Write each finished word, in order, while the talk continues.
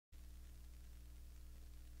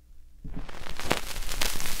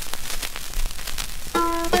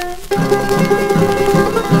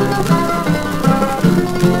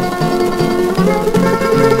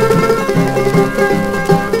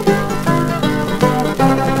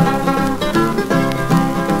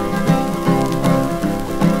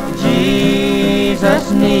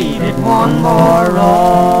one more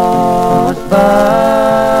rosebud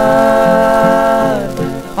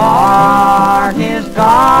for his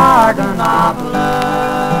garden of love.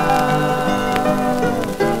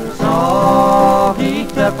 So he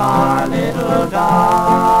took our little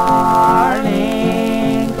darling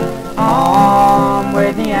home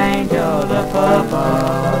with the angel up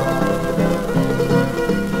above.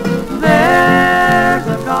 There's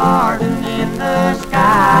a garden in the sky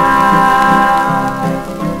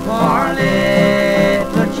for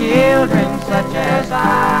little children such as I.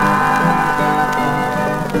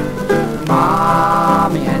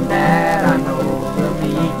 Mommy and Dad, I know will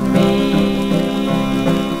meet me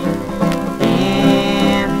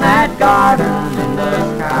in that garden in the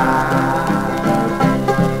sky.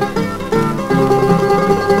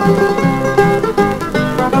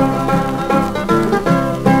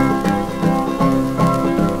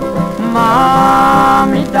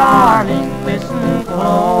 Mommy, darling, listen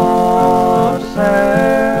closer.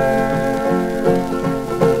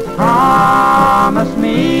 Promise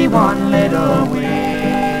me one little wish,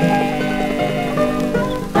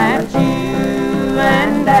 that you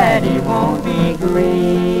and Daddy won't be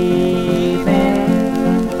grieving.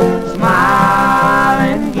 Smile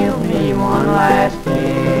and give me one last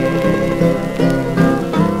kiss.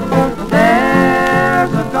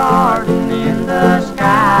 There's a garden in the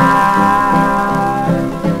sky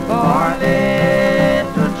for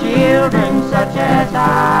little children such as I.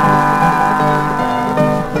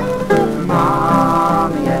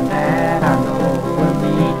 Mommy and Dad, I know will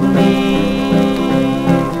meet me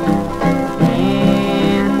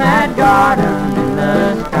in that garden in the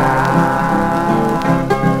sky.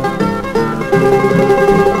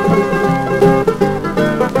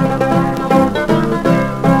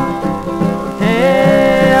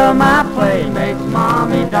 Tell my playmates,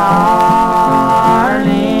 Mommy, darling,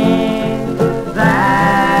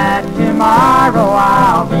 that tomorrow I